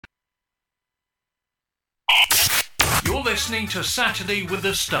listening to Saturday with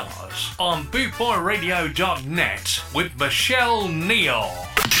the Stars on bootboyradio.net with Michelle Neal.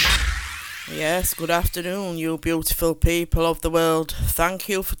 Yes, good afternoon, you beautiful people of the world. Thank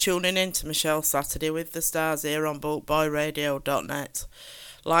you for tuning in to Michelle Saturday with the Stars here on bootboyradio.net.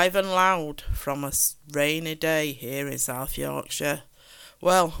 Live and loud from a rainy day here in South Yorkshire.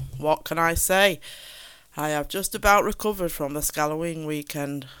 Well, what can I say? I have just about recovered from the Scalloween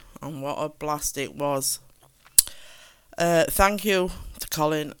weekend, and what a blast it was. Thank you to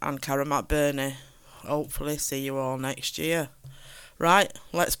Colin and Karen McBurney. Hopefully see you all next year. Right,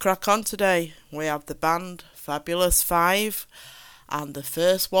 let's crack on today. We have the band Fabulous 5, and the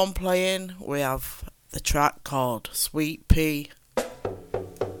first one playing, we have the track called Sweet Pea.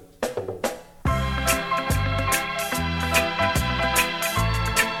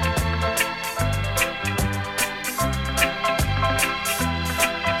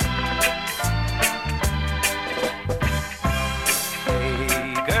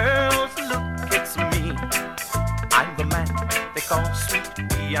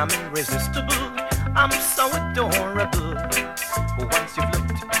 I'm irresistible, I'm so adorable. Once you've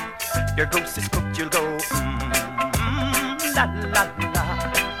looked, your ghost is cooked, you'll go la la la.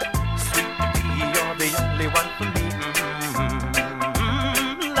 Sweet pea, you're the only one for me.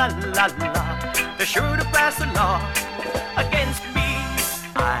 La la la. They're sure to pass a law against me.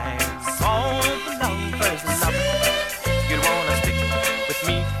 I saw the lover's love. You'll wanna stick with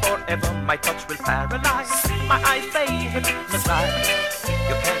me forever. My touch will paralyze, my eyes they hypnotize.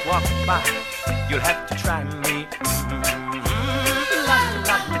 You can't walk by, you'll have to try me. La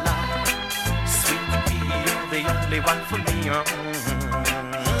la la. Sweet pea, you're the only one for me.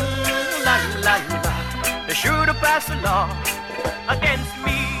 La la la. They're sure to pass a law against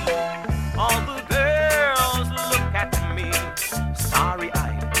me. All the girls look at me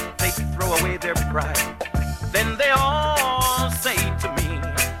starry-eyed. They throw away their pride. Then they all say to me,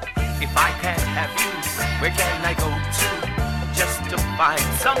 if I can't have you, where can I go to? Just to find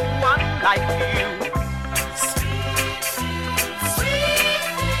someone like you. Sweet, sweet, sweet,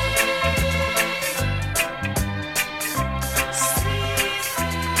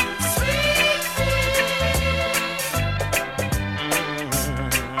 sweet.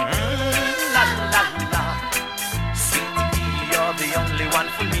 La la la. Sweet pea, you're the only one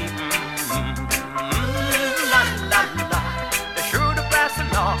for me. La la la. They're sure to pass a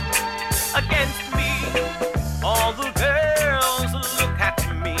law against me. All the girls look at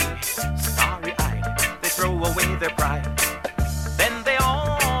me starry-eyed. They throw away their pride. Then they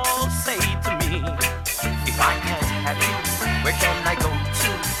all say to me, if I can't have you, where can I go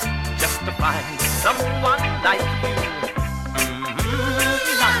to? Just to find someone like you.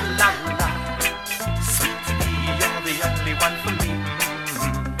 La la la. Sweet pea, you're the only one for me.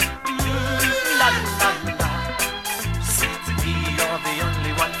 La la la. Sweet pea, you're the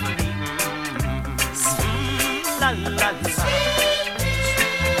only one for me. La la la. You're the only one for me. La la la.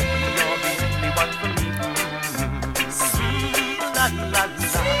 You're the only one for me. La la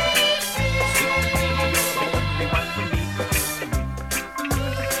la.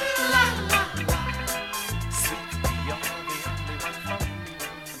 Sweet pea, you're the only one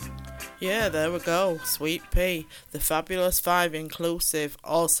for me. Yeah, there we go. Sweet Pea. The Fabulous 5 inclusive,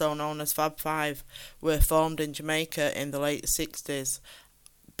 also known as Fab 5, were formed in Jamaica in the late 60s.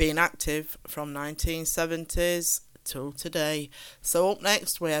 Been active from 1970s till today. So up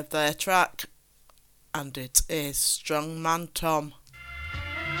next we have their track, and it is Strong Man Tom.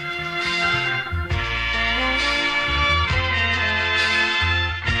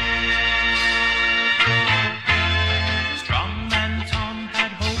 Strong Man Tom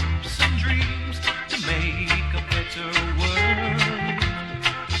had hopes and dreams to make a better world.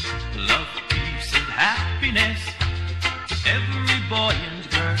 Love, peace and happiness to every boy and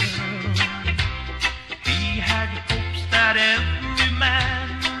girl. He had hopes that every man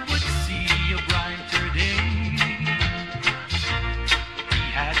would see a brighter day. He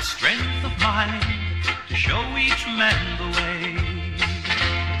had strength of mind to show each man the way.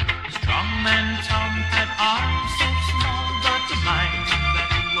 Strong Man Tom had arms so small, but a mind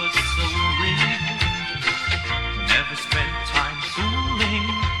that was so rich. Never spent time fooling,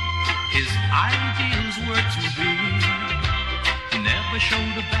 his ideals were too big. Never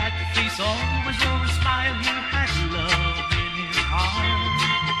showed a bad face, always wore a smile. He had love in his heart.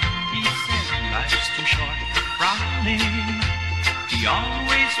 He said life's too short for frowning. He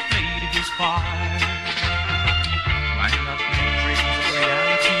always played his part. Why not make dreams a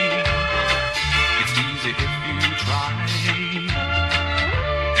reality? It's easy if you try.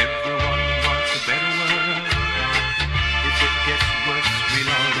 Everyone wants a better world. If it gets worse, we'll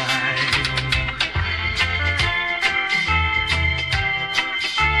all die.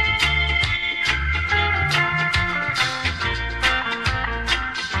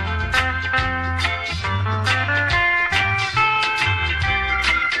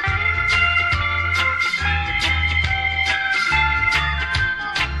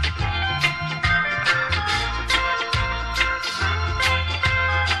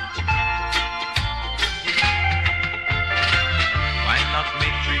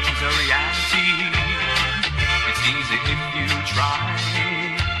 make dreams a reality. It's easy if you try.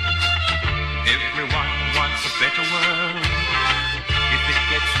 Everyone wants a better world. If it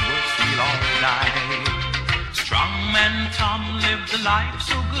gets worse, we'll all die. Strongman Tom lived a life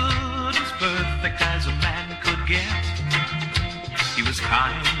so good, as perfect as a man could get. He was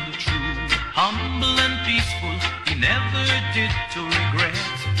kind, true, humble and peaceful. He never did to regret.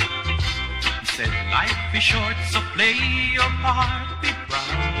 He said, life is short, so play your part. Be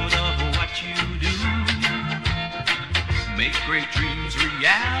proud of what you do. Make great dreams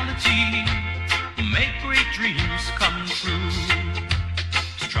reality. Make great dreams come true.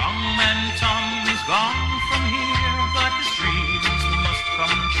 Strongman Tom is gone from here, but his dreams must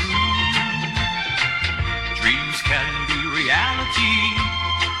come true. Dreams can be reality,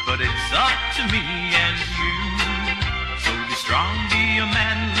 but it's up to me and you. So be strong, be a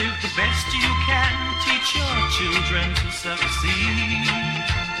man, live the best you can. Teach your children to succeed.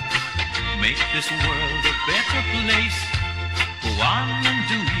 Make this world a better place. Go on and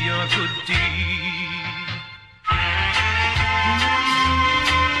do your good deed.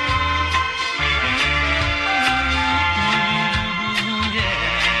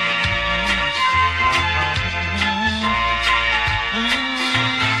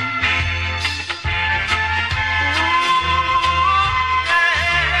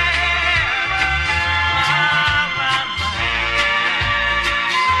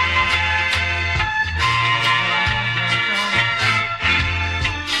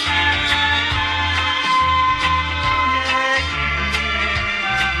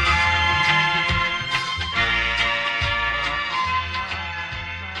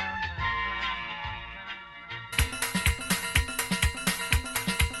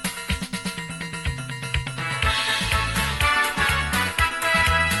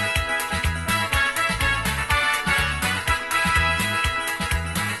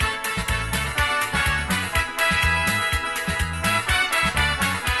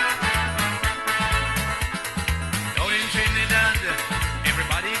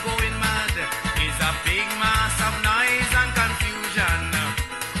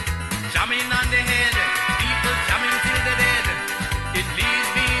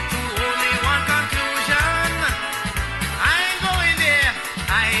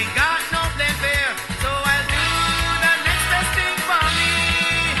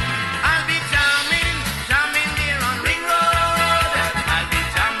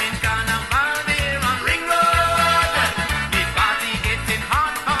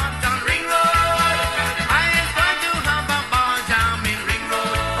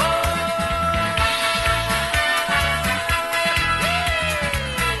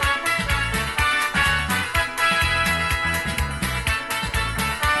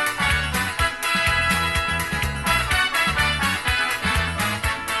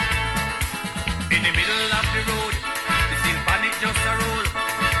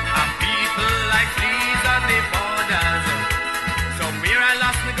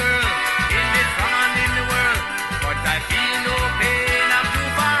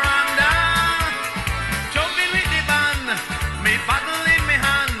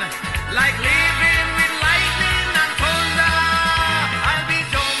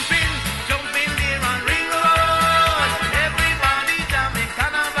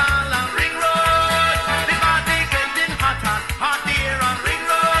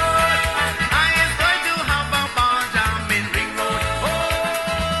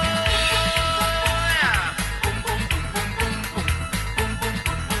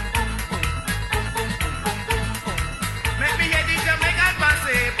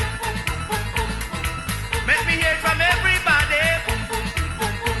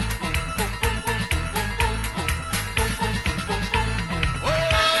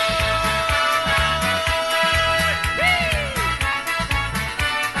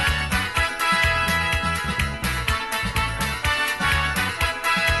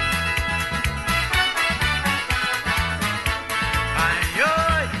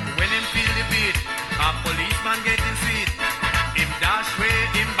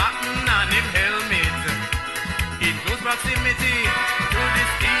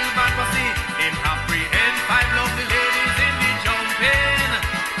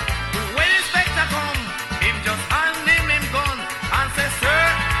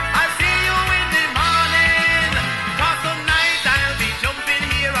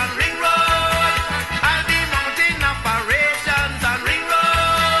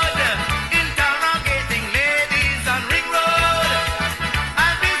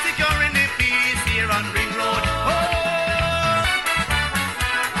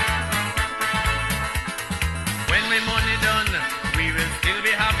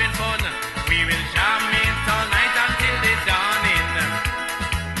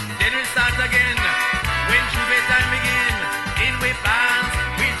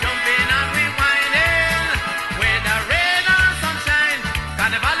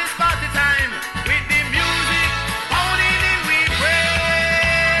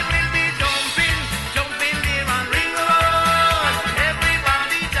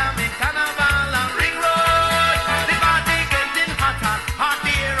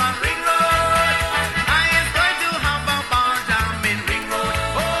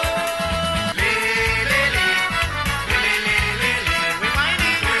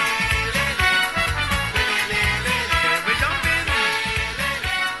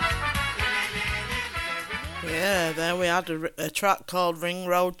 there we had a track called Ring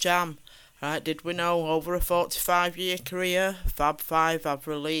Road Jam. Right, did we know over a 45-year career, Fab Five have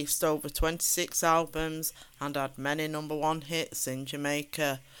released over 26 albums and had many number one hits in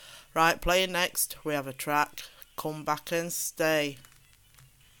Jamaica. Right, playing next, we have a track, Come Back and Stay.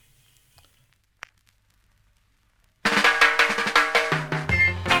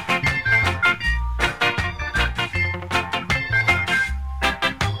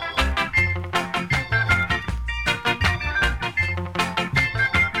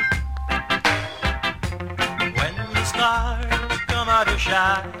 To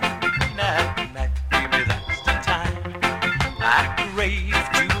shine at night, baby, that's the time I crave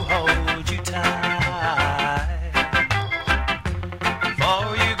to hold you tight. For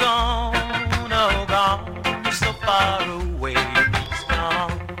you're gone, oh gone, you're so far away. Please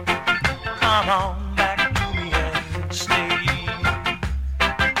come on back to me and stay.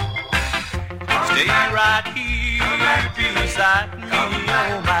 Stay right here beside me,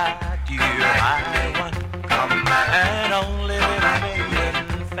 oh my dear, I want and only little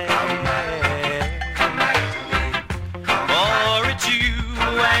for it's you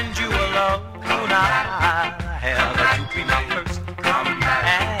and you alone I have to be my first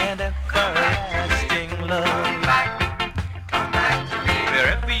and everlasting love.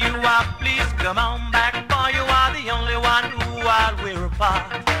 Wherever you are, please come on back, for you are the only one who while we're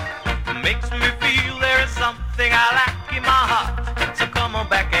apart makes me feel there is something I lack in my heart. So come on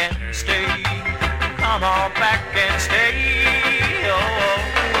back and stay. Come on back and stay.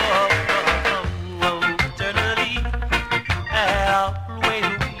 Eternally, always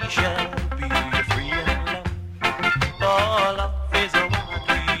we shall be free and love. For love is what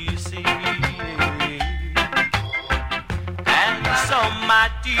we see. And so, my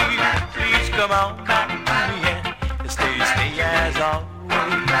dear, please come on back to me and stay as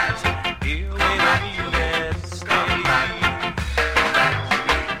always. Here with me, yes, stay.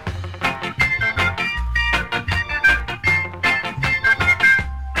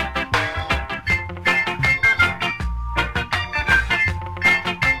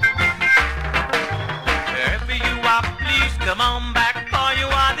 Come on back, for you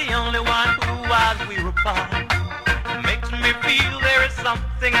are the only one who, while we're apart, makes me feel there is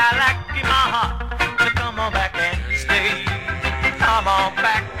something I lack in my heart. So come on back and stay. Come on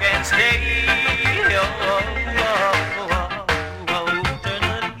back and stay. Eternally,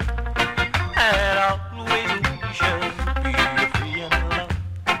 and always we shall be free and love.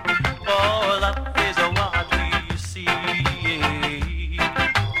 For love is what we see.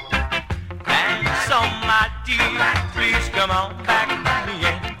 And so, my dear, please come on back to me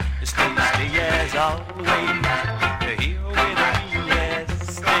and stay as always. Here with me, yes,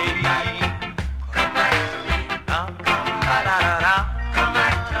 stay. Come back to me. Come back to me. Come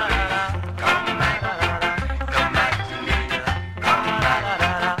back to me.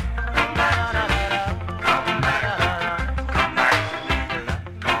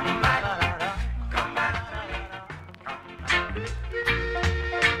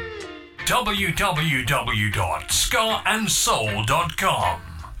 www.scarandsoul.com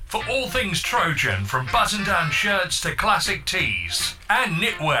for all things Trojan, from button-down shirts to classic tees and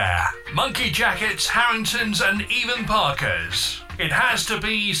knitwear, monkey jackets, Harringtons and even Parkers. It has to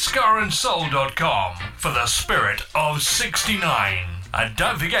be scarandsoul.com for the spirit of 69. And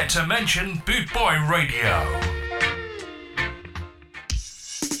don't forget to mention Boot Boy Radio.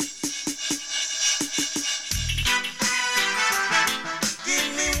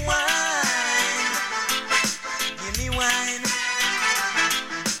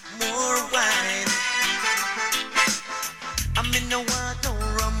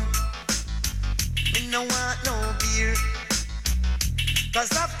 Cause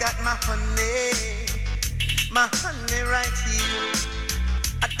I've got my honey right here.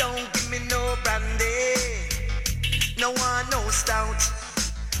 I don't give me no brandy, no one, no stout.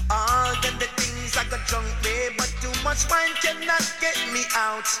 All them the things I got drunk with, but too much wine cannot get me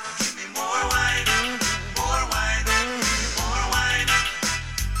out. Give me more wine, more wine, more wine.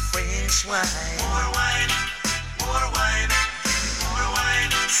 French wine, more wine, more wine, more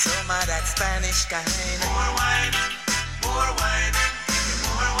wine. Some of that Spanish kind, more wine, more wine.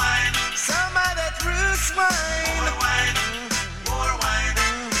 Some of that Bruce wine. More wine, more wine,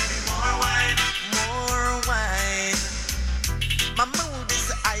 more wine, more wine. My mood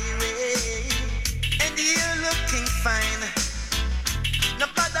is irate, and you're looking fine. No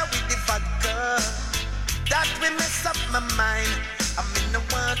bother with the vodka, that will mess up my mind. I'm in no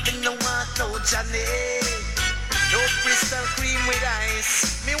want no Johnny, no crystal cream with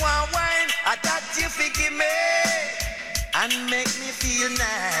ice. Me want wine, I thought you forgive me and make me feel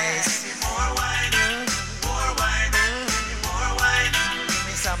nice. More wine, more wine.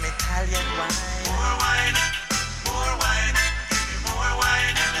 Italian wine. More wine, more wine, give me more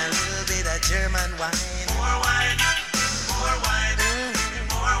wine. And a little bit of German wine. More wine, more wine, give me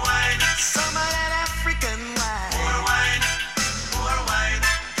more wine. Some of that African wine. More wine, more wine,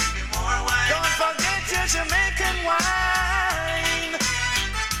 give me more wine. Don't forget your Jamaican wine.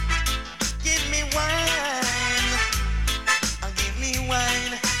 Give me wine. Give me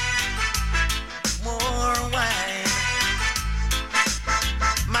wine. More wine.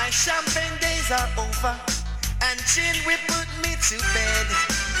 My champagne days are over, and gin will put me to bed.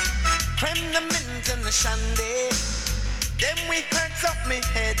 Creme de mint and the shandy, them we hurts up me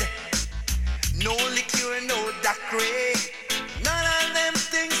head. No liqueur, no daiquiri, none of them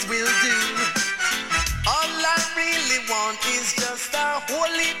things will do. All I really want is just a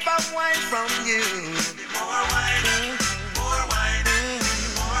whole heap of wine from you. More wine, more wine,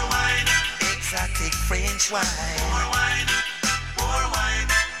 more wine. Exotic French wine. More wine, more wine,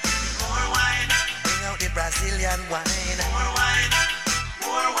 more wine. Bring out the Brazilian wine. More wine,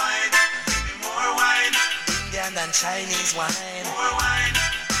 more wine, more wine. Indian and Chinese wine. More wine,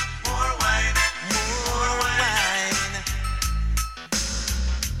 more wine, More wine.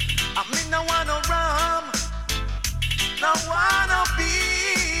 I mean, no want no rum, no want no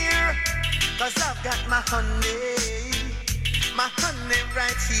beer, 'cause I've got my honey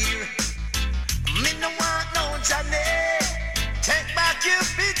right here. Me no want no Johnny, take back your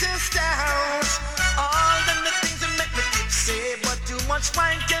bitter stout. All them the things that make me tipsy, but too much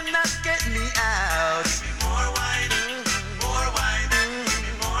wine cannot get me out. more wine, more wine,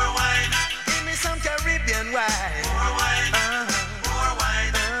 more wine, Give me some Caribbean wine. more wine, more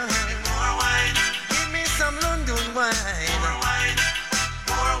wine, more wine, Give me some London wine. more wine,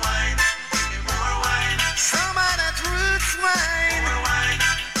 more wine, more wine, Some of that roots wine. more wine,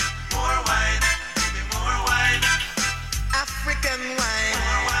 more wine, more wine, African wine.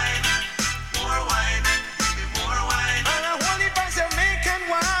 more wine, more wine, more wine, And a holy bunch of Jamaican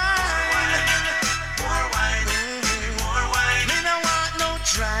wine. more wine, more wine, Me no want no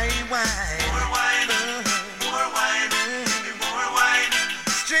dry wine. more wine, more wine, more wine,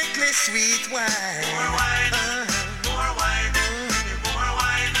 Strictly sweet wine. more wine, more wine, more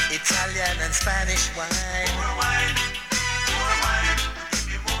wine, Italian and Spanish wine. more wine, more wine,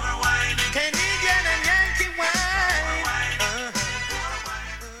 more wine, Canadian and Yankee wine.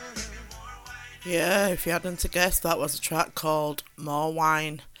 Yeah, if you hadn't guessed, that was a track called More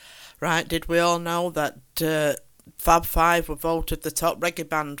Wine. Right, did we all know that Fab Five were voted the top reggae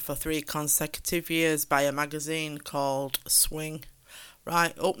band for 3 consecutive years by a magazine called Swing?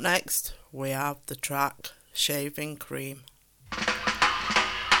 Right, up next, we have the track Shaving Cream.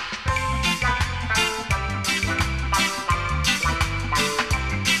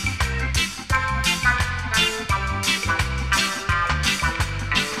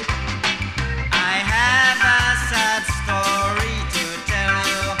 I have a sad story to tell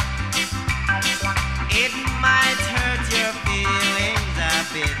you. It might hurt your feelings a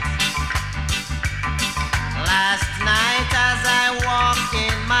bit. Last night as I walked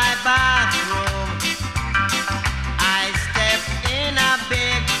in my bathroom, I stepped in a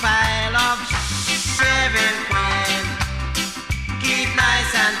big pile of shaving cream. Keep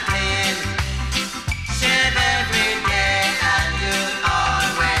nice and clean. Shave every day and you'll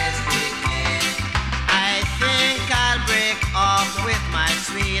always be clean. I think I'll break off with my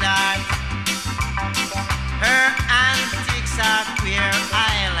sweetheart. Her antics are queer,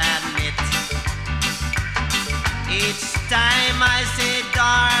 I'll admit. Each time I say,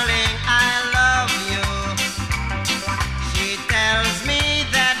 darling, I love you, she tells me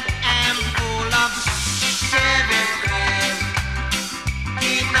that I'm full of shaving cream.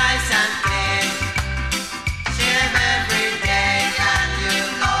 Keep nice and clean. Shave every day and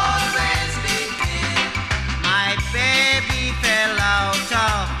you'll always be clean. My baby fell out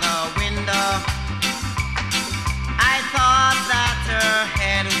of the window. I thought that her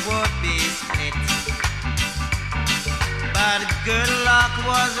head would be split, but good luck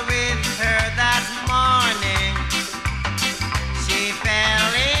was with her that morning. She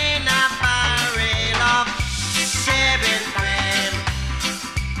fell in a barrel of shaving cream.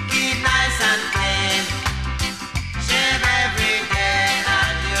 Keep nice and clean. Shave every day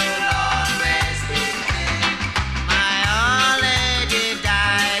and you'll always be clean. My old lady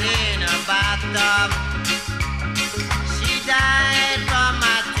died in a bathtub. She died from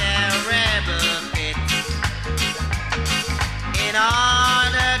a terrible fit. In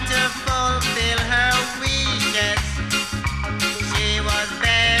order to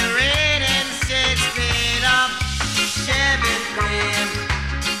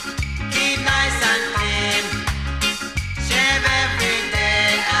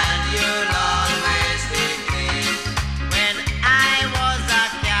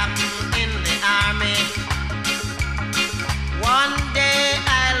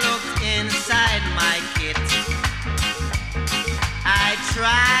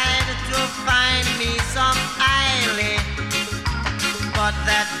tried to find me some island, but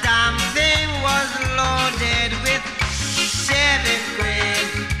that damn thing was loaded with shaving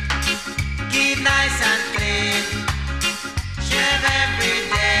cream. Keep nice and clean, shave every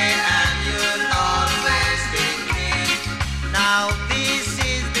day and you'll always be clean. Now this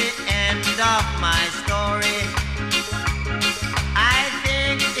is the end of my story. I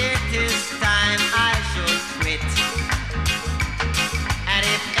think it is time I should quit. And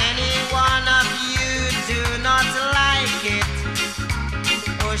if any one of you do not like it,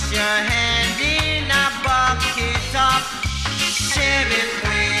 push your hand in a bucket of shaving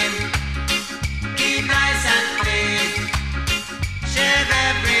cream. Keep nice and clean, shave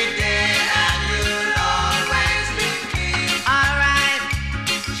every day and you'll always be clean. Alright,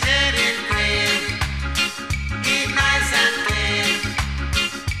 shaving cream, keep nice and clean,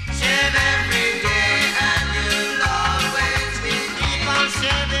 shave every day and you'll always be clean. Keep on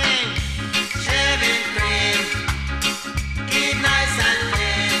shaving, shaving cream, keep nice and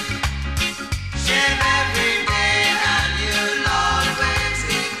clean, shave every day and you'll always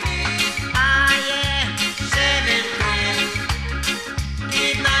be clean. Ah yeah, shaving cream,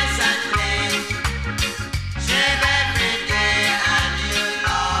 keep nice and clean, shave every day and you'll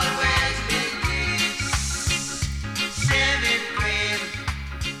always be clean. Shaving cream.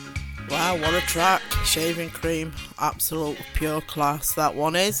 Wow, what a track. Shaving Cream, absolute pure class that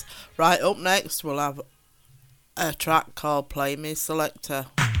one is. Right, up next we'll have a track called Play Me Selector.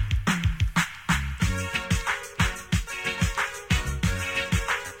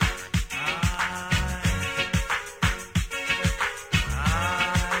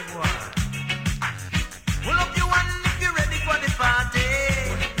 Pull up your hand if you're ready for the party.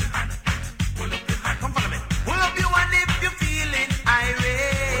 Come follow me. Pull up your hand if you're feeling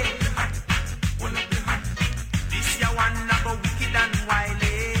irate. This your one go wicked and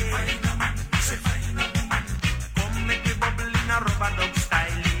wily. Come make me bubble in a rubber dub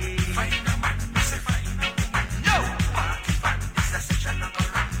style. No party fan, this a session of a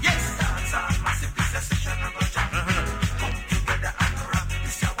rap. Yes, dance all massive, this a session of a jam. Come together and rock.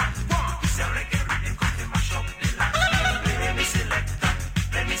 This your one. This your reggae rhythm, come to mash up the land. Play me selector,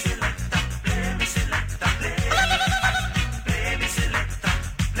 play me selector, play me selector, play. Play me selector,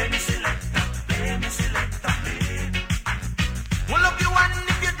 play me selector, play me selector, play. Pull up your hand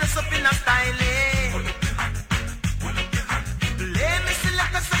if you dress up in a style. Pull up your hand, pull up your hand. Play me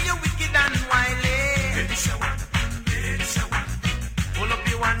selector so you wicked and wily. Play this your one, play this your one. Pull up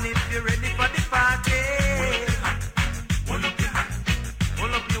your hand if you're ready for the party. Pull up your hand,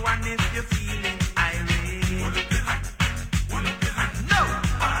 pull up your hand if you're feeling irate. Pull up your hand, pull up your hand. No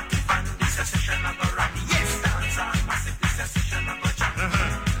party fan, this a session of a rap. Yes, dance all massive, this a session of a jam.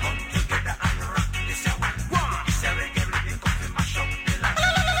 Come together and rock, this a one. This a reggae rhythm, come to mash up the land.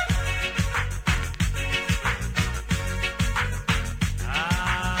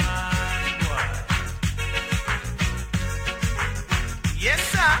 Yes,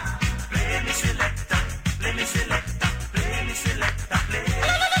 sir. Play me selector, play me selector, play me selector, play.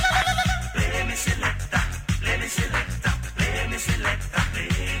 Play me selector, play me selector, play me selector, play.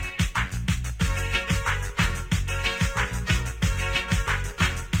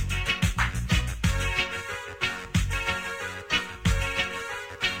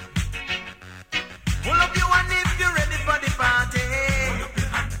 Pull up your hand if you're ready for the party. Pull up your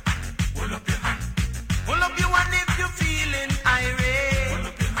hand, pull up your hand. Pull up your hand if you're feeling irate. Pull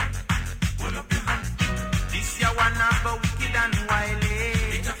up your hand, pull up your hand. This your one of a wicked and wily.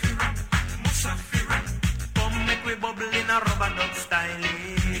 Itafiram, Musafiram. Come make we bubble in a rubber dub style.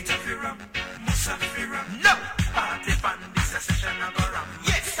 Itafiram, Musafiram. No party fan, this a session of a ram.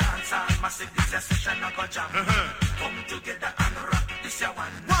 Yes, dance all massive, this a session of a jam. Come together and rock, this your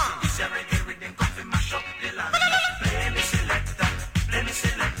one. This your reggae rhythm, come to mash up the land. Play me selector, play me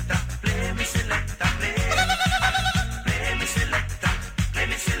selector, play me selector, play. Play me selector, play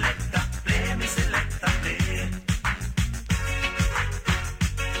me selector, play me selector, play.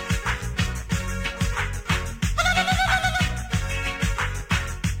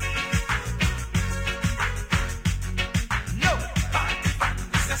 No party fan,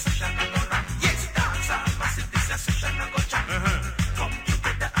 this a session of a rap. Yes, dance all massive, this a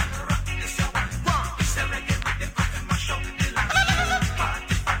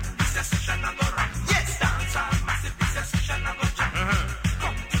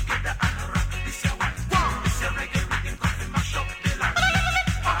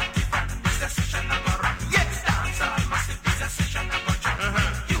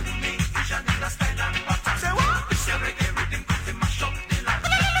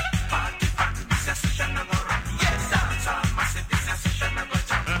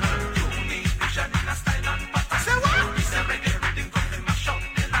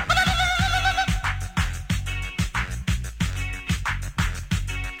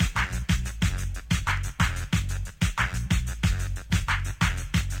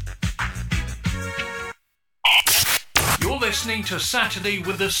listening to Saturday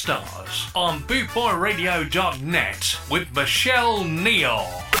with the Stars on bootboyradio.net with Michelle Neal.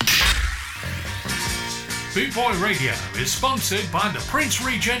 Bootboy Radio is sponsored by the Prince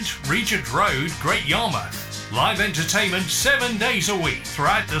Regent, Regent Road, Great Yarmouth. Live entertainment 7 days a week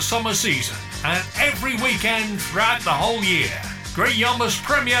throughout the summer season and every weekend throughout the whole year. Great Yarmouth's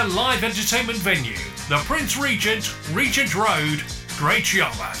premier live entertainment venue, the Prince Regent, Regent Road, Great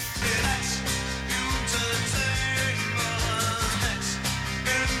Yarmouth.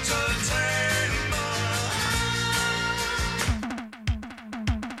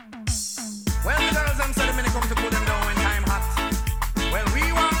 Well, the girls them say the minute come to cool them down when time hot. Well,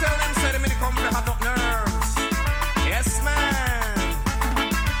 we want to tell them say the minute come to hot up nerves. Yes, man.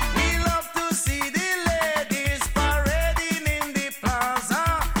 We love to see the ladies parading in the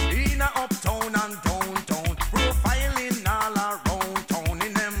plaza, in a uptown and downtown, profiling all around town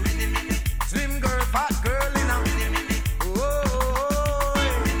in them. Slim girl, fat girl in a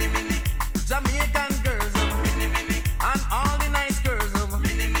Jamaican girls and all the nice girls.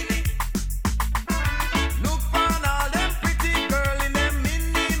 Look on all them pretty girl in them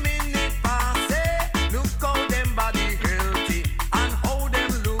mini passe. Look how them body healthy and how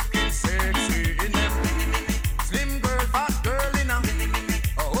them looking sexy in them. Slim girl, fat girl in a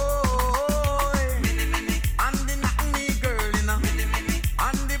and the knock-knee girl in a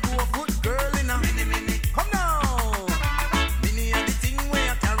and the barefoot girl in a. Come now, many of the thing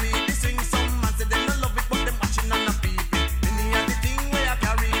where I carry the swing. Some man say them no love it, but them watching on the people. Many of the thing where I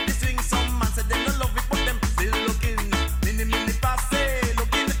carry the swing. Some man say them no love it, but them still looking. Mini passe,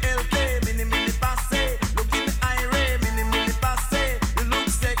 looking LK. Mini passe, looking irate. Mini passe, you look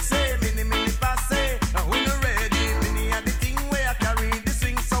sexy. Mini passe, now when you ready. Many of the thing where I carry the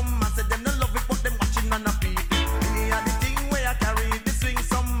swing. Some man say them no love it, but them watching on the people. Many of the thing where I carry the swing.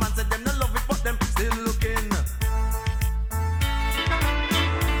 Some man say them no love it, but them still looking.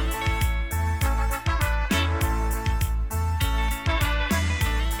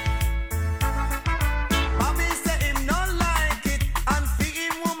 Bobby say him no like it, and for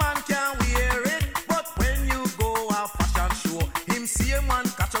him woman can wear it. But when you go a fashion show, him see him one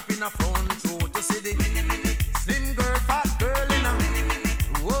catch up in a front row to see the slim girl, fat girl in a.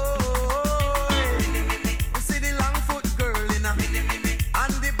 Whoa, see the long foot girl in a,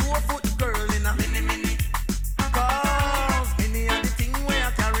 and the barefoot girl in a. Cause many of the thing where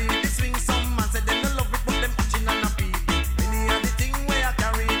I carry the swing. Some man say them no love it, but them watching on the people. Many of the thing where I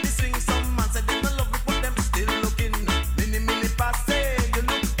carry the swing. Some man say them no love it, but them still looking. Mini passe, you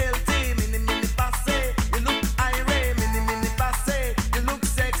look healthy. Mini passe, you look irate. Mini passe, you look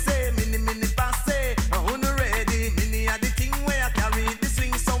sexy. Mini passe, when you ready. Many of the thing where I carry the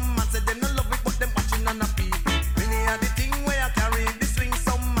swing. Some man say them no love it, but them watching on the people. Many of the thing where I carry the swing.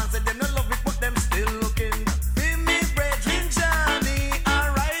 Some man say them no love it, but them still looking. Feel me, brethren Johnny, I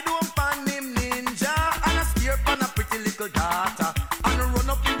ride home on him ninja, and I steer on a pretty little daughter, and run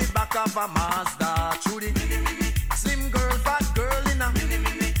up in the back of a Mazda. Through the slim girl, fat girl in a,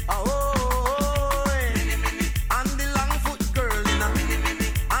 and the long foot girl in a,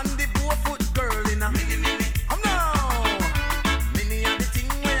 and the barefoot girl in a. Come now, many of the thing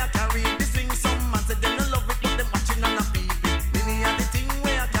where I carry the swing. Some man say them no love it, but them watching on the people. Many of the thing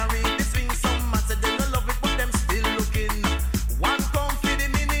where I carry the swing. Some man say them no love it, but them still looking. One come for the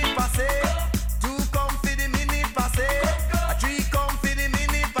mini passe, two come for the mini passe, a three come for the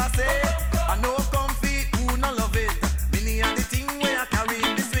mini passe, a no come for who no love it. Many of the thing where I carry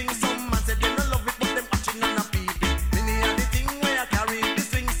the swing. Some man say them no love it, but them watching on the people. Many of the thing where I carry the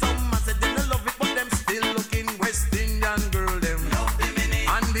swing. Some man say them no love it, but them still looking. West Indian girl them love the mini,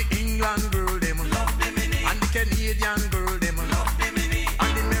 and the England girl them love the mini, and the Canadian girl them love the mini,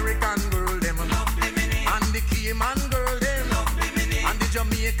 and the American girl them love the mini, and the Cayman girl them love the mini, and the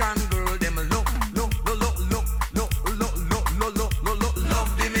Jamaican girl them love the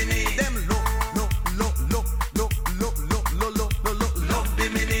mini. Them love the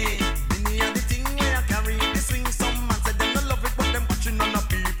mini. Many of the thing where I carry the swing. Some man say them no love it, but them watching on the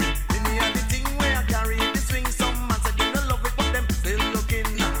people. Many of the thing where I carry the swing. Some man say them no love it, but them still looking.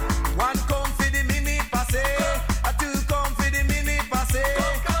 One come for the mini passe, a two come for the mini passe,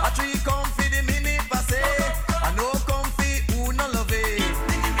 a three come for the mini passe, a no come for who no love it.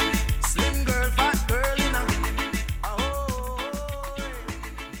 Slim girl, fat girl in a.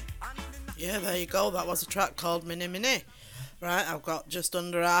 Yeah, there you go. That was a track called Mini Mini. Right, I've got just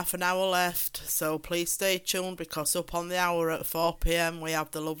under half an hour left, so please stay tuned, because up on the hour at 4 p.m. we have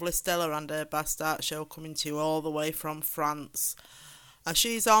the lovely Stella and her Bastard Show coming to you all the way from France. And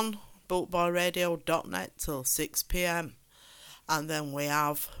she's on bootboyradio.net till 6 p.m. And then we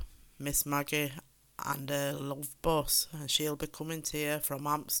have Miss Maggie and her Love Bus, and she'll be coming to you from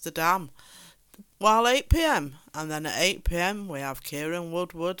Amsterdam. While 8 p.m, and then at 8 p.m, we have Kieran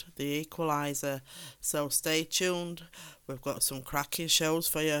Woodward, the Equaliser. So stay tuned. We've got some cracking shows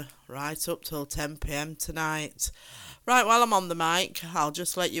for you right up till 10 p.m. tonight. Right, while I'm on the mic, I'll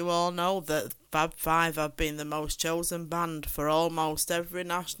just let you all know that Fab Five have been the most chosen band for almost every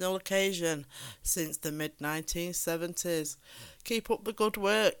national occasion since the mid-1970s. Keep up the good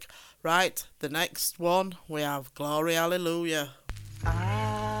work. Right, the next one, we have Glory Hallelujah.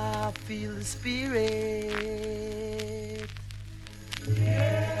 I feel the Spirit.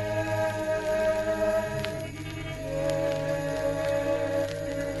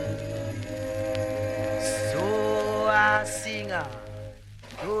 So I sing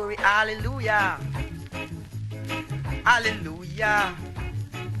glory, hallelujah, hallelujah,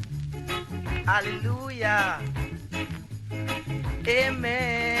 hallelujah,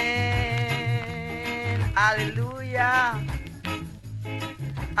 amen, hallelujah.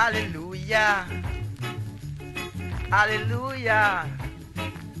 Hallelujah, hallelujah,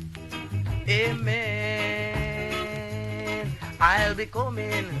 amen. I'll be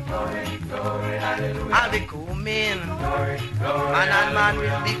coming, glory, glory, hallelujah. I'll be coming, glory, glory, and man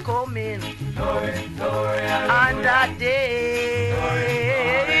will be coming, glory, glory, on that day.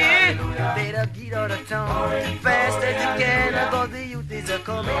 Better get out of town, fast as you can, because the youth is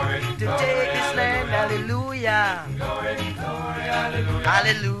coming to take this land. Hallelujah, glory, glory, hallelujah,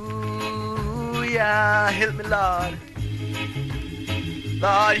 hallelujah. Help me, Lord.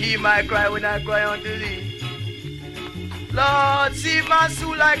 Lord, hear my cry when I cry unto thee. Lord, see my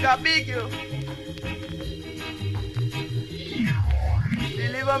soul like I beg you.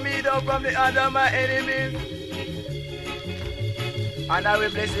 Deliver me down from the hand of my enemies, and I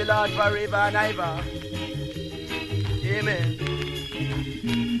will bless the Lord forever and ever. Amen.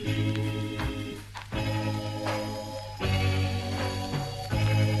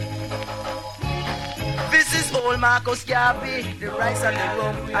 This is old Marcus Garvey, the rice and the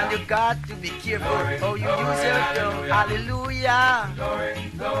rum, and you got to be careful how you use your tongue. Hallelujah.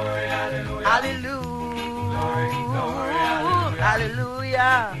 Glory, glory, hallelujah. Hallelujah. Glory, glory,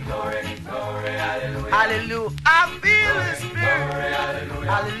 hallelujah. Glory, glory, hallelujah. Hallelujah. I feel the Spirit.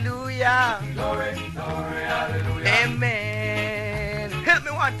 Hallelujah. Glory, glory, hallelujah. Amen. Help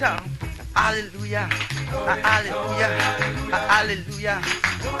me one time. Hallelujah. Hallelujah. Hallelujah.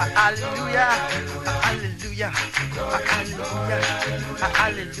 Hallelujah. Hallelujah. Hallelujah.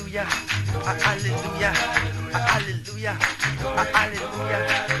 Hallelujah. Hallelujah. Hallelujah. Hallelujah.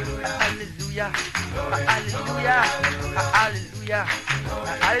 Hallelujah. Hallelujah. Hallelujah.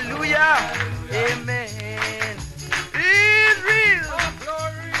 Hallelujah. Amen. He's real.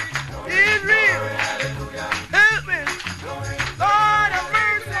 He's real. Help me. Lord have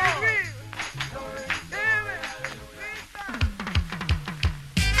mercy.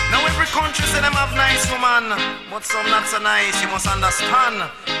 Now every country say them have nice woman, but some not so nice, you must understand.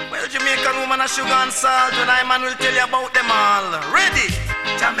 Well, Jamaican woman a sugar and salt, and I man will tell you about them all. Ready?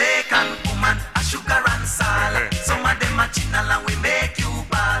 Jamaican woman a sugar and salt. Some of them a chinal and we make you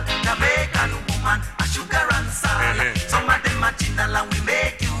ball. Jamaican woman a sugar and salt. Some of them a chinal and we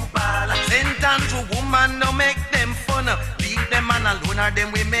make you ball. Send to woman, no make them fun. Leave them man alone or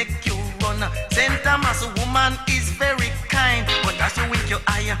them we make you run. Send as a woman is very kind, but as you wink your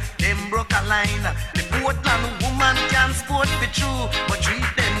eye, them broke a line. The Portland woman can sport be true, but treat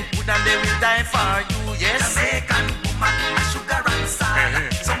them good and they will die for you. Yes, Jamaican woman a sugar and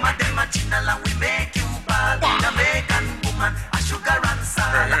salt. Some of them a chinal and we make you ball. Jamaican woman a sugar and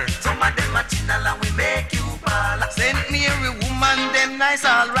salt. Some of them a chinal and we make you ball. Send me every woman, them nice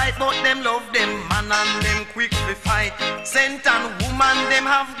alright, but them love them man and them quick to fight. Sent and woman, them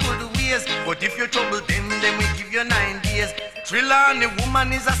have good ways, but if you trouble them, then we give you 9 days. Thriller and the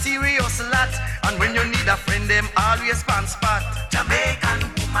woman is a serious lot, and when you need a friend, them always pan spot.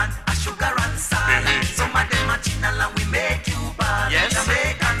 Jamaican woman, a sugar and salt. Some of them a chinal and we make you ball. Yes.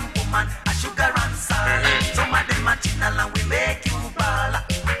 Jamaican woman, a sugar and salt. Some of them a chinal and we make you ball.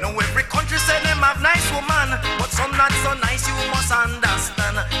 Now every country say them have nice woman, but some not so nice, you must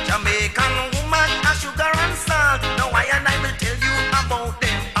understand. Jamaican woman, a sugar and salt. Now I and I will tell you about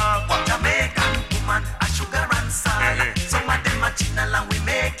them all. Jamaican woman, a sugar and salt. Some of them a chinal and we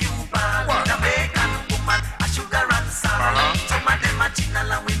make you ball. Jamaican woman, a sugar and salt. Some of them a chinal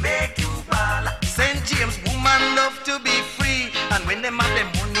and we make you ball. St. James woman love to be free, and when them have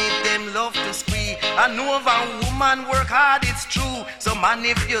them money, them love to spree. A Nova woman work hard, it's true. So man,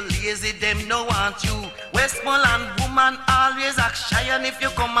 if you're lazy, them no want you. Westmoreland woman always act shy, and if you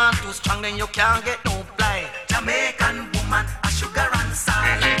come on too strong, then you can't get no fly. Jamaican woman, a sugar and and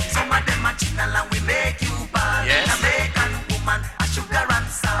salt. Some of them a chinal and we make you ball. Yes. Jamaican woman a sugar and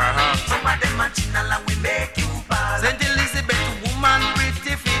salt. Some of them a chinal and we make you ball. Saint Elizabeth woman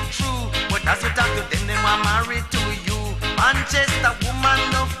pretty fit true, but as you talk to them, them are married to you. Manchester woman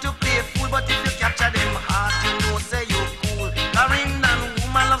love to play fool, but if you capture them heart, you know say you cool. Carrington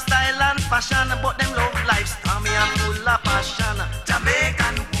woman love style and fashion, but them love life stormy and full of passion.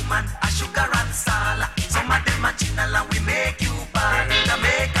 Jamaican woman a sugar and salt. Some of them a chinal and we make you ball.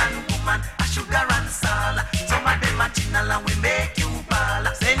 Jamaican woman a sugar and salt. Some of them a chinal and we make you ball.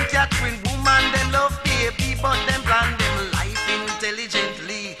 Saint Catherine woman, them love baby, but them plan them life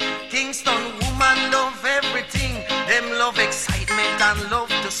intelligently. Kingston woman love everything. Them love excitement and love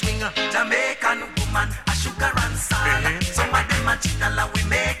to swing. Jamaican woman a sugar and salt. Some of them a chinal and we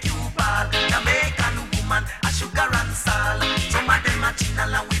make you ball. Jamaican woman a sugar and salt. Some of them a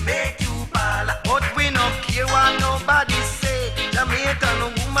chinal and we make you ball. But we no care what nobody say. Jamaican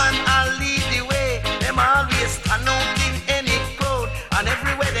woman all lead the way. Them always stand out in any crowd, and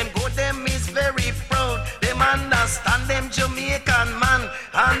everywhere them go, them is very proud. Them understand them Jamaican man,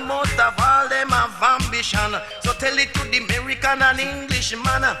 and most of all them have ambition. So tell it to the American and English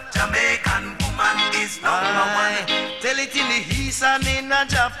man. Jamaican woman is number one. Tell it in the East and in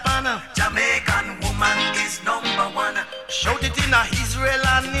Japan. Jamaican woman is number one. Shout it in Israel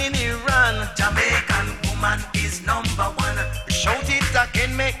and in Iran. Jamaican woman is number one. Shout it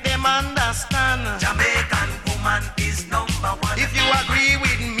again, make them understand. Jamaican woman is number one. If you agree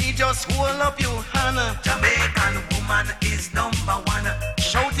with me, just hold up your hand. Jamaican woman is number one.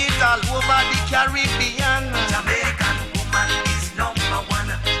 Shout it all over the Caribbean. Jamaican woman is number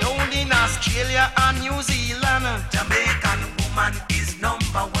one. Down in Australia and New Zealand. Jamaican woman is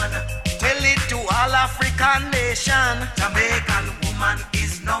number one. Tell it to all African nation. Jamaican woman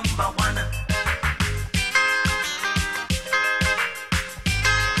is number one.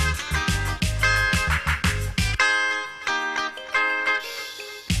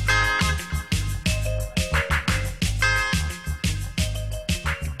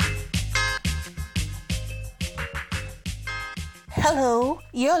 Hello,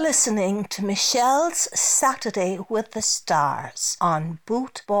 you're listening to Michelle's Saturday with the Stars on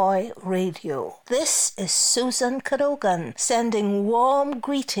Boot Boy Radio. This is Susan Cadogan sending warm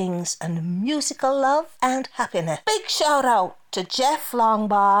greetings and musical love and happiness. Big shout out to Jeff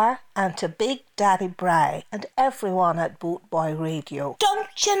Longbar and to Big Daddy Bry and everyone at Boot Boy Radio.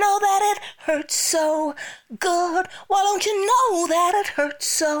 Don't you know that it hurts so good? Why don't you know that it hurts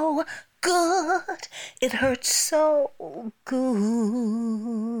so good? It hurts so good.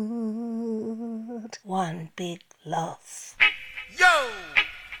 One big love. Yo,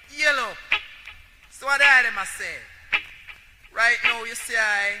 yellow. So what I them I say? Right now you see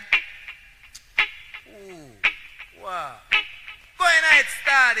ooh, wow. Going night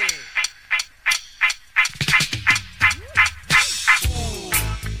started. Ooh,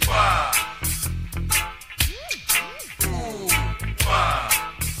 wow. Ooh, wow.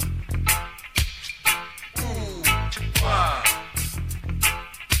 Wow.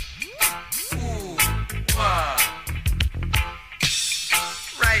 Ooh, wow.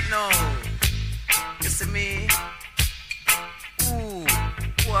 Right now, you see me? Ooh,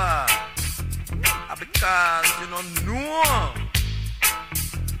 wow. Because you don't know.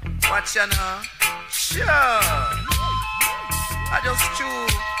 Watch ya now. Sure. I just chew.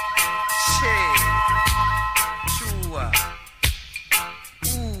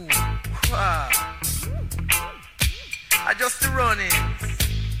 Ooh, wow. I just run it.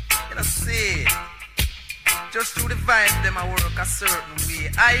 You know, see. Just to the vibe, them I work a certain way.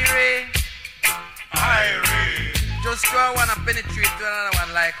 Irie. Just do I wanna penetrate to another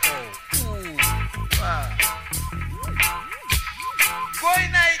one like ooh, wow.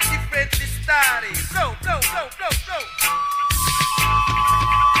 Going night differently started. Blow.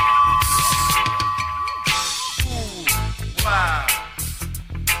 Ooh, wow.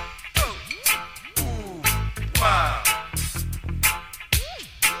 Ooh, wow.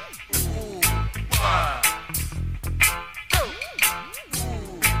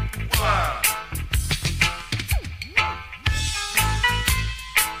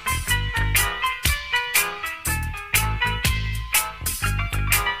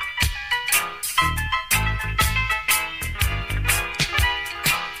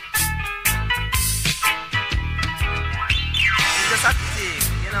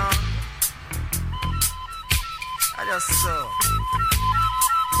 So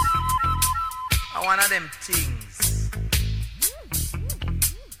I one of them things.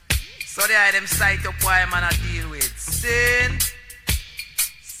 So they are them sight up why man I deal with. Sin.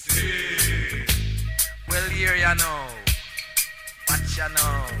 Well here you know. Watch ya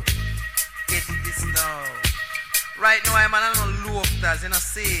now. Get this now. Right now, I'm on no loafers, you know,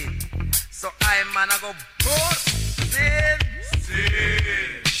 see. So I'm on a go bust. See?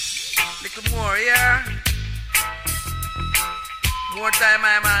 Little more here. More time,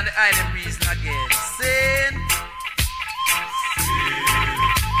 I'm on the item reason again. See?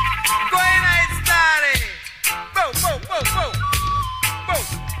 Going night starting. Boom, boom, boom, boom. Boom.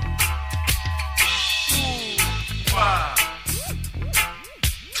 Ooh, wow.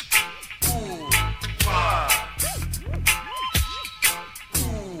 Ooh, wow.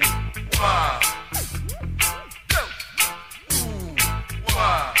 Ooh, wow. Go. Ooh,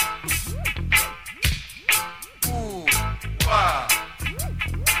 wow. Ooh, wow.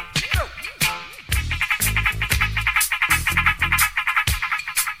 Go.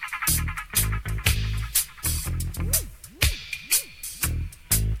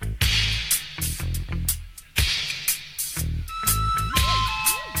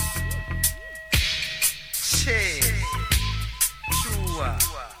 Che. Chua.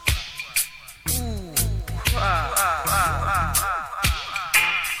 Ooh, wow.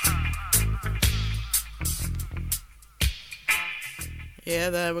 Yeah,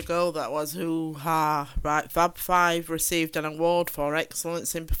 there we go. That was Hoo Ha. Right, Fab Five received an award for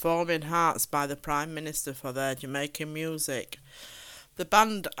excellence in performing Hearts by the Prime Minister for their Jamaican music. The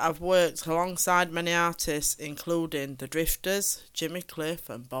band have worked alongside many artists, including The Drifters, Jimmy Cliff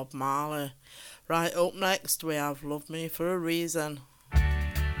and Bob Marley. Right, up next we have Love Me For A Reason.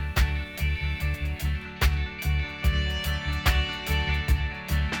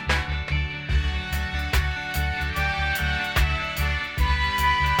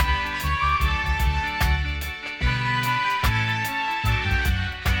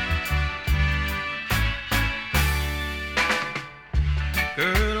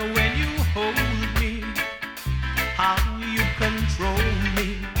 Girl, when you hold me, how you control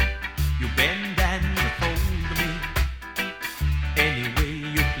me, you bend and you fold me, any way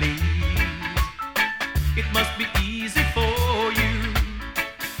you please. It must be easy for you,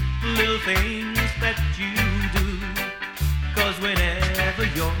 the little things that you do, 'cause whenever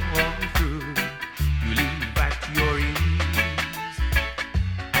you're through, you leave at your ease.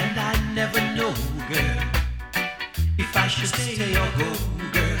 And I never know, girl, if I should stay or go,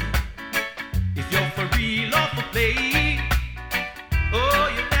 girl. If you're for real or for play, oh,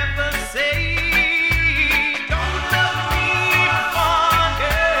 you never say. Don't love me for one,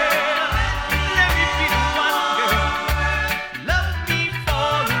 girl. Let me be the one, girl. Love me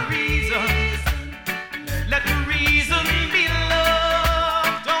for a reason. Let the reason be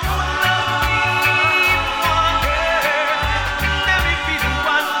love. Don't love me for one, girl. Let me be the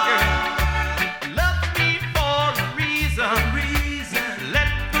one, girl. Love me for a reason. Let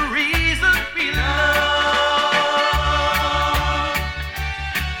the reason be love.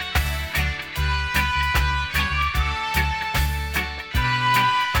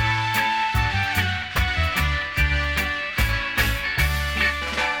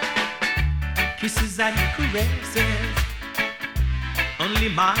 Kisses and caresses, only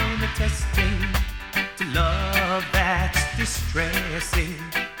mine are testing to love that's distressing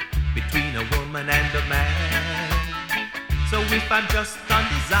between a woman and a man. So if I'm just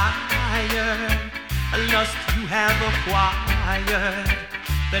undesired, a lust you have acquired,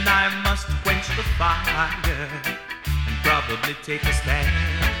 then I must quench the fire and probably take a stand.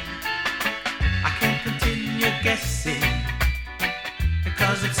 I can't continue guessing,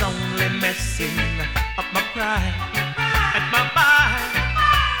 because it's only messing up my pride and my mind.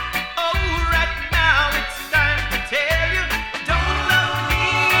 Oh, right now it's time to tell you, don't love me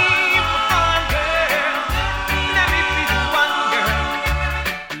for one, girl. Let me be the one, girl.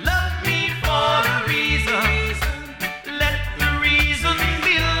 Love me for a reason. Let the reason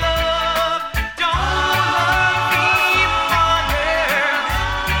be love. Don't love me for one, girl.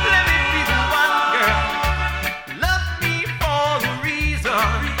 Let me be the one, girl. Love me for a reason.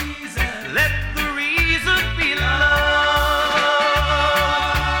 Let the reason be love.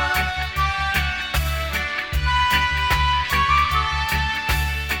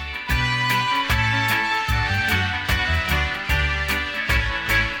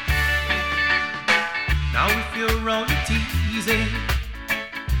 Now if you're only teasing,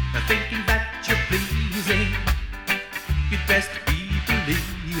 thinking that you're pleasing, you'd best be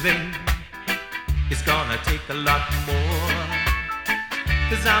believing it's gonna take a lot more.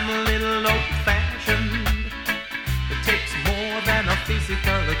 'Cause I'm a little old-fashioned. It takes more than a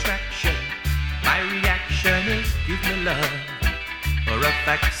physical attraction. My reaction is give me love or a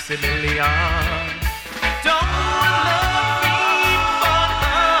facsimile of. Don't love me for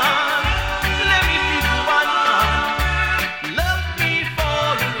love. Let me be the one. Love me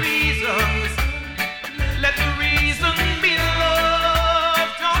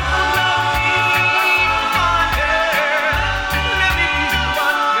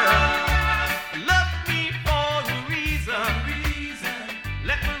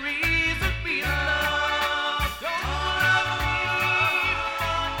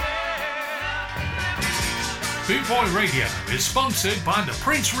Boy Radio is sponsored by the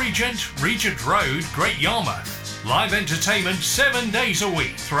Prince Regent, Regent Road, Great Yarmouth. Live entertainment 7 days a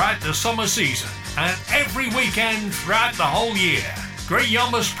week throughout the summer season and every weekend throughout the whole year. Great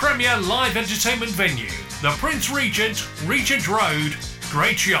Yarmouth's premier live entertainment venue, the Prince Regent, Regent Road,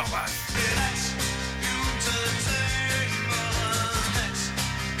 Great Yarmouth.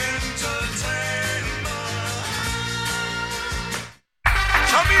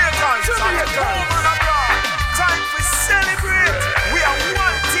 Jamaicans, time to celebrate. We are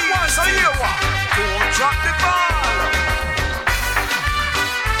one team, so you know what? Don't drop the ball.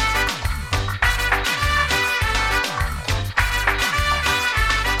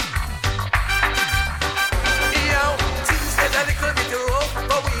 Yo, things get a little bit rough,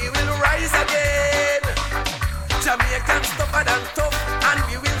 but we will rise again. Jamaicans tougher than tough, and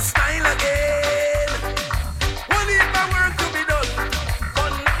we will smile again. One heap of work to be done,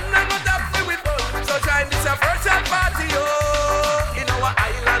 but none of that we will done. So join this virtual party, oh, in our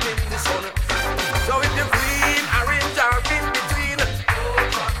island in the sun. So if the queen arrange our in between,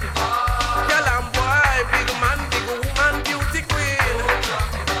 girl and boy, big man, big woman, beauty queen.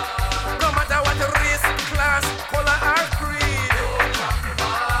 No matter what race, class, color or creed.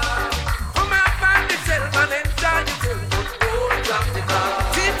 Come up and the shelf and enjoy the till. Don't drop the ball.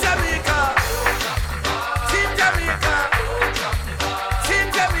 Team Jamaica, Team Jamaica, Team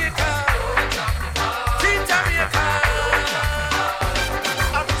Jamaica, Team Jamaica.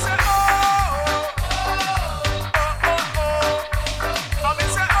 I'm say oh, I'm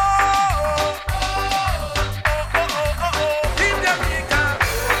say Team Jamaica,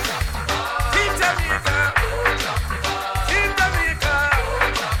 Team Jamaica, Team Jamaica,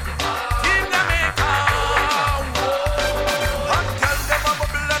 Team Jamaica. Hot girl dem a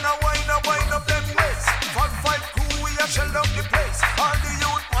bubble and a wine up them waist. Fat five crew we a shell up the place. All the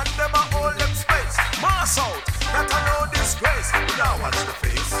youth man dem a hold them space. Mass out, that a no disgrace. We now watch the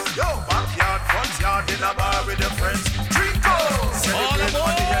face. Yo, backyard, front yard, in a bar with the friends. Drinko, celebrate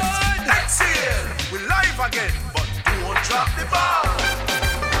on the ends. Exhale, we live again, but don't drop the ball.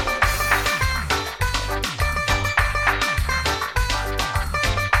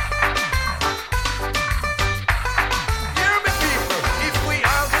 Hear me, people. If we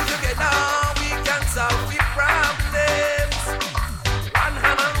all go together, we can solve the problems. One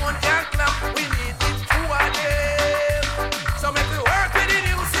hand and one can clap. We need the two of them. So make we work with the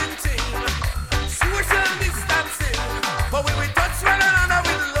new thing. Social distancing. But we will touch one another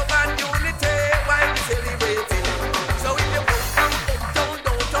with love and unity while we celebrating. So if you come from uptown,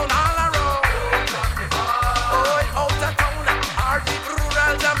 downtown, all around. Oh, out of town, or deep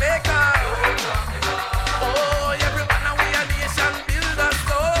rural Jamaica. Oh, everyone and we a nation builder,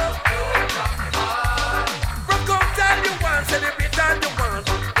 so from come tell you want, celebrate and you want.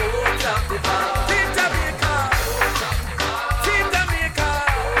 Don't drop the ball. Team Jamaica, Team Jamaica,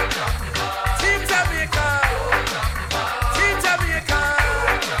 Team Jamaica, Team Jamaica.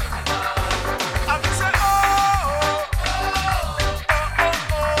 I'm say oh,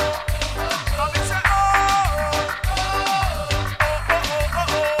 I'm say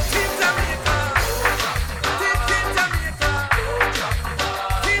Team Jamaica, Team Jamaica,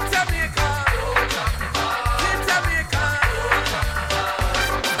 Team Jamaica, Team Jamaica.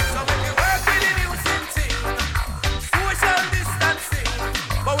 So when we work with the new thing, social distancing,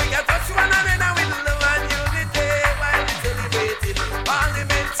 but we can touch one another with love and unity while we celebrating.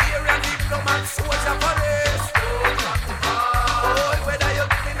 Parliamentarian, diplomat, soldier, police. Oh, whether you're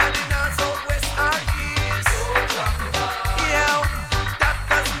living in the north, south, west, or east. Yeah,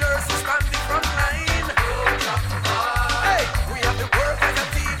 doctors, nurses, from the front line. Hey, we have to work as a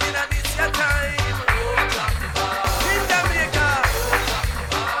team in this year time. Team Jamaica,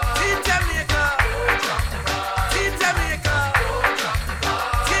 Team Jamaica, Team Jamaica,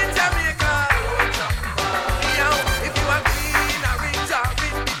 Team Jamaica. Yeah, if you are green, a ring job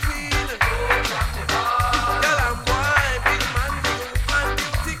in between. Girl and boy, big man, big woman,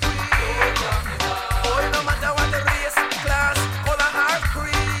 beauty queen. Oh, no matter what the race, class, color, or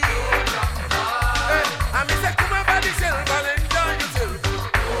creed. Hey, I mean, say, come on, body shelf and enjoy yourself.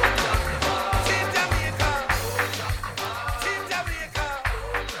 Team Jamaica, Team Jamaica.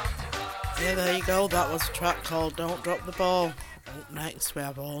 Yeah, there you go. That was a track called Don't Drop the Ball. Up next, we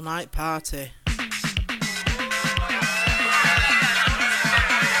have All Night Party.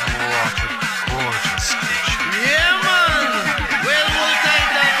 Yeah, man. Well, hold tight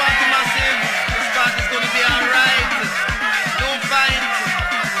now, Party Massive. This party's gonna be alright. Don't fight.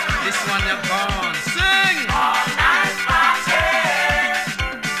 This one you're gone. Sing. All night party.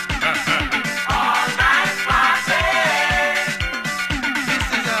 All night party. This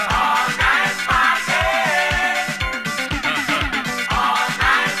is a all night party.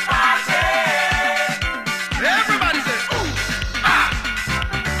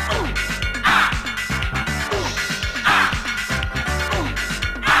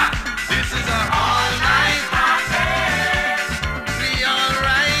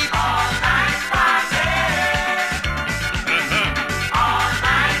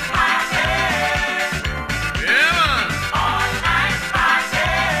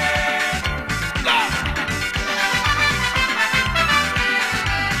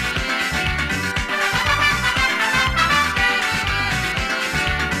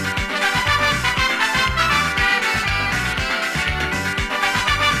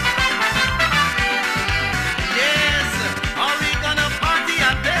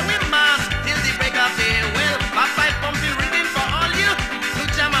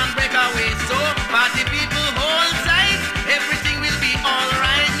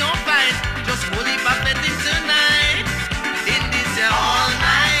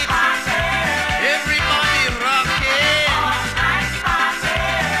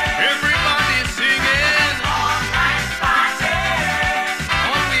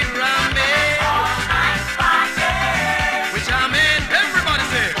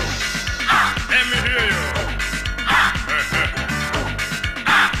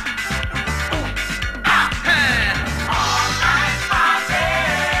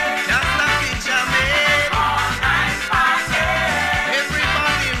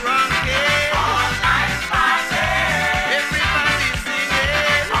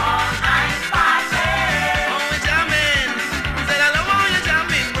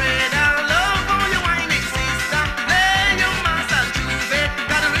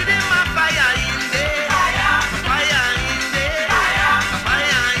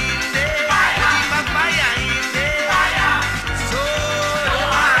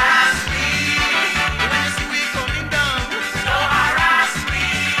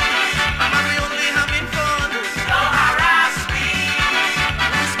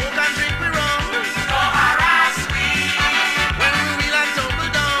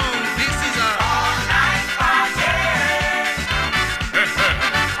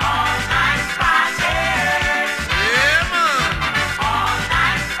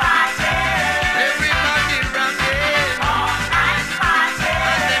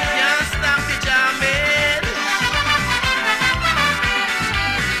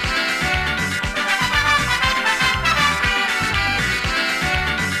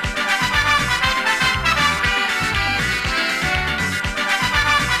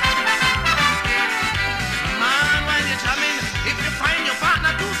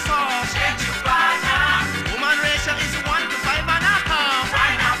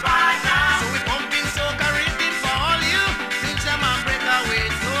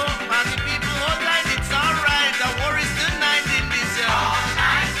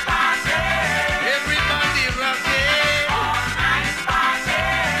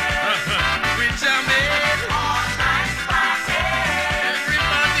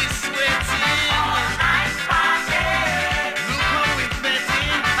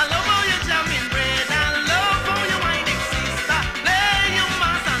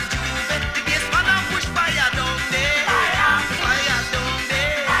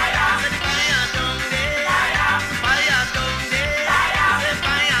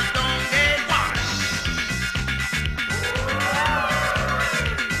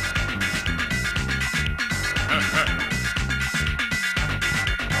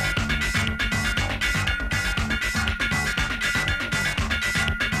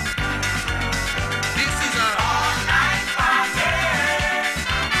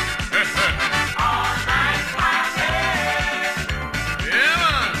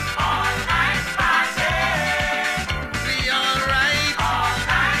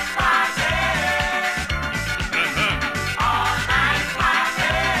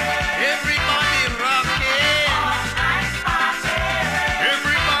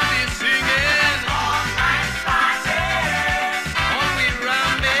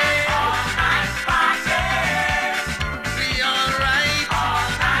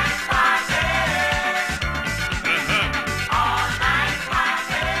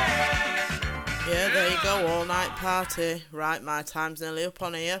 party. Right, my time's nearly up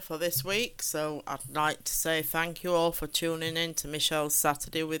on here for this week, so I'd like to say thank you all for tuning in to Michelle's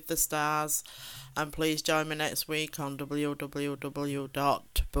Saturday with the Stars, and please join me next week on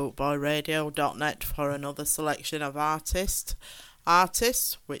www.bootboyradio.net for another selection of artists,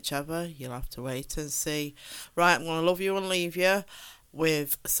 whichever, you'll have to wait and see. Right, I'm going to love you and leave you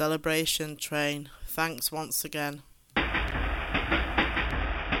with Celebration Train. Thanks once again.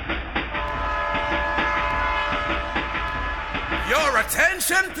 Your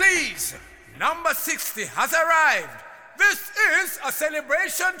attention, please. Number 60 has arrived. This is a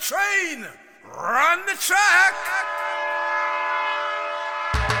celebration train. Run the track.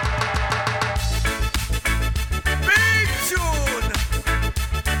 Big tune.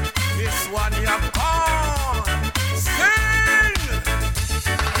 This one you have on. Sing.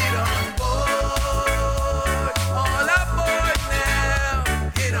 Get on board. All aboard now.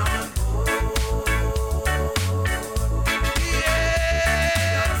 Get on board.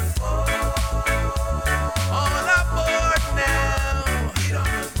 Yes. All aboard now. Get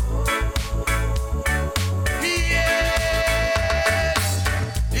on board. Yes.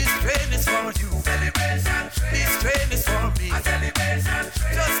 This train is for you. Celebration train. This train is for me. A celebration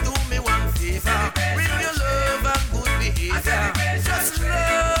train. Just do me one favor. Bring your love and good behavior. Just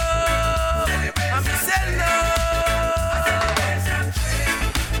love. I'm say love.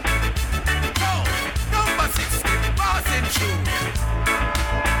 Oh, number 60 passing through.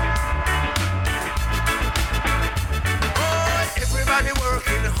 Oh, everybody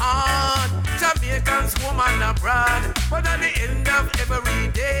working hard. Jamaicans, woman abroad. But at the end of every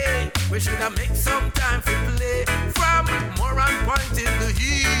day, we should have make some time for play. From Moran Point in the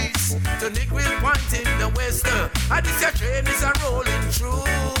east to Negril Point in the west. And this your train is a rolling through.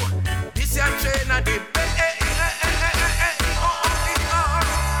 This your train at the best.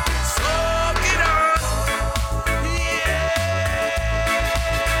 So get on.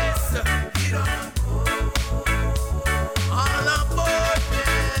 Yes. Get on. All aboard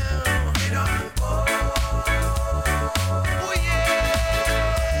now. Get on. Oh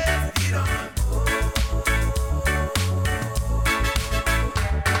yeah. Get on.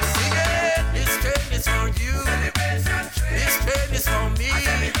 Sing it. This train is for you. This train is for me.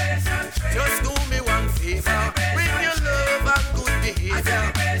 Just do me one favor. Bring your love and good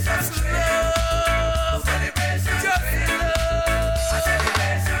behavior. Just love. Just love.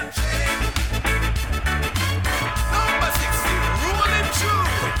 Number 60, rolling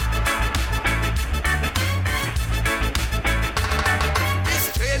through. This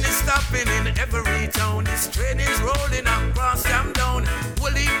train is stopping in every town. This train is rolling across Jam Down.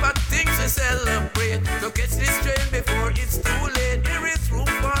 We'll leave but things to celebrate. So catch this train before it's